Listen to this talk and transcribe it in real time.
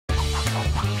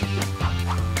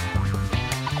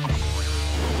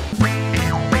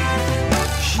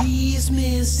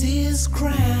Mrs.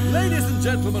 Crown. Ladies and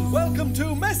gentlemen, welcome to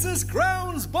Mrs.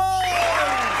 Crown's Balls!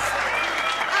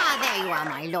 Ah, there you are,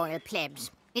 my loyal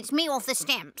plebs. It's me off the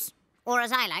stamps. Or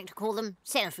as I like to call them,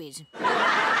 selfies. You'll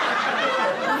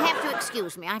have to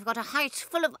excuse me. I've got a house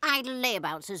full of idle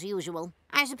layabouts as usual.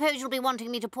 I suppose you'll be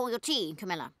wanting me to pour your tea,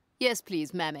 Camilla. Yes,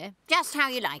 please, mammy. Just how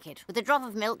you like it, with a drop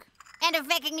of milk and a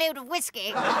fecking load of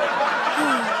whiskey.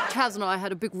 Kaz and I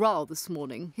had a big row this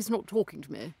morning. He's not talking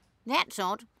to me. That's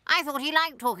odd. I thought he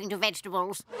liked talking to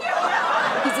vegetables.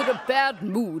 He's in a bad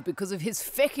mood because of his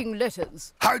fecking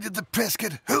letters. How did the press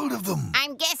get hold of them?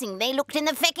 I'm guessing they looked in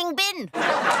the fecking bin.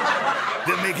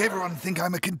 They'll make everyone think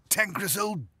I'm a cantankerous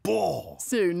old bore.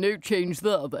 So, no change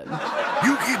there, then.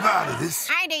 You keep out of this.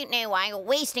 I don't know why you're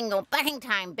wasting your bucking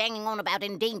time banging on about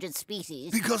endangered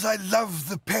species. Because I love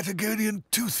the Patagonian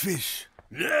toothfish.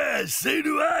 Yeah, so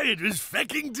do I. It was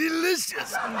fecking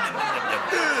delicious.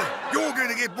 You're going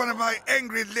to get one of my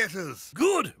angry letters.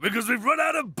 Good, because we've run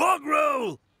out of bog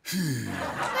roll. Good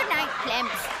night,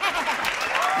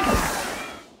 plebs.